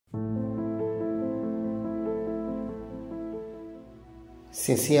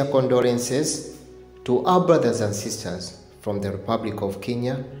Sincere condolences to our brothers and sisters from the Republic of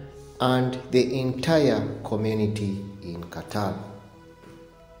Kenya and the entire community in Qatar.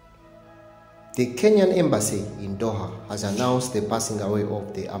 The Kenyan Embassy in Doha has announced the passing away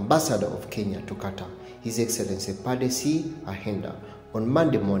of the Ambassador of Kenya to Qatar, His Excellency Paddy C. Ahenda, on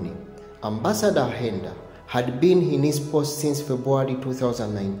Monday morning. Ambassador Ahenda had been in his post since February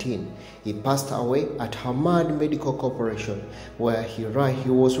 2019. He passed away at Hamad Medical Corporation, where he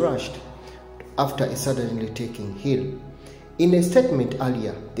was rushed after suddenly taking ill. In a statement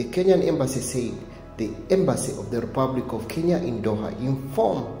earlier, the Kenyan Embassy said the Embassy of the Republic of Kenya in Doha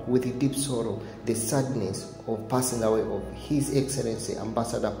informed with deep sorrow the sadness of passing away of His Excellency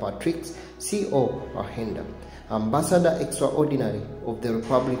Ambassador Patrick C. Ahenda, Ambassador Extraordinary of the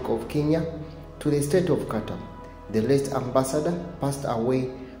Republic of Kenya to the State of Qatar. The late ambassador passed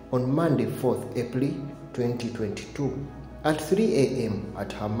away on Monday, 4th April 2022 at 3 a.m. at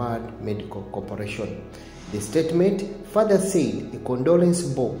Hamad Medical Corporation. The statement further said a condolence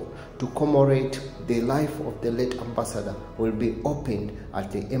book to commemorate the life of the late ambassador will be opened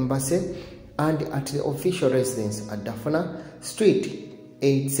at the embassy and at the official residence at Dafna Street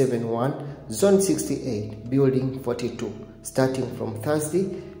 871, Zone 68, Building 42, starting from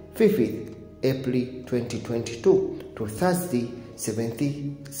Thursday, 5th April 2022 to Thursday,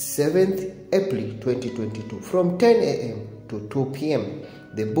 7th April 2022 from 10 a.m. to 2 p.m.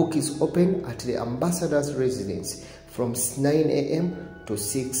 The book is open at the ambassador's residence from 9 a.m. to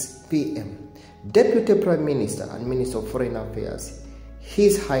 6 p.m. Deputy Prime Minister and Minister of Foreign Affairs,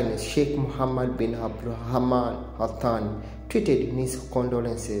 His Highness Sheikh Mohammed bin Abdulrahman Al Thani, tweeted in his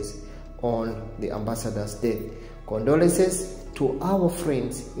condolences on the ambassador's death. Condolences to our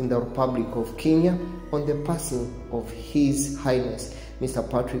friends in the Republic of Kenya on the passing of His Highness Mr.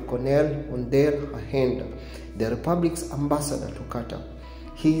 Patrick Ahenda, the Republic's ambassador to Qatar.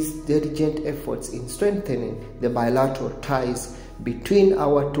 His diligent efforts in strengthening the bilateral ties between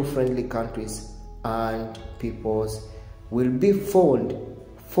our two friendly countries and peoples will be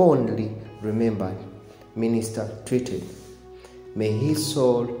fondly remembered, Minister tweeted. May his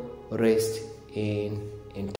soul rest in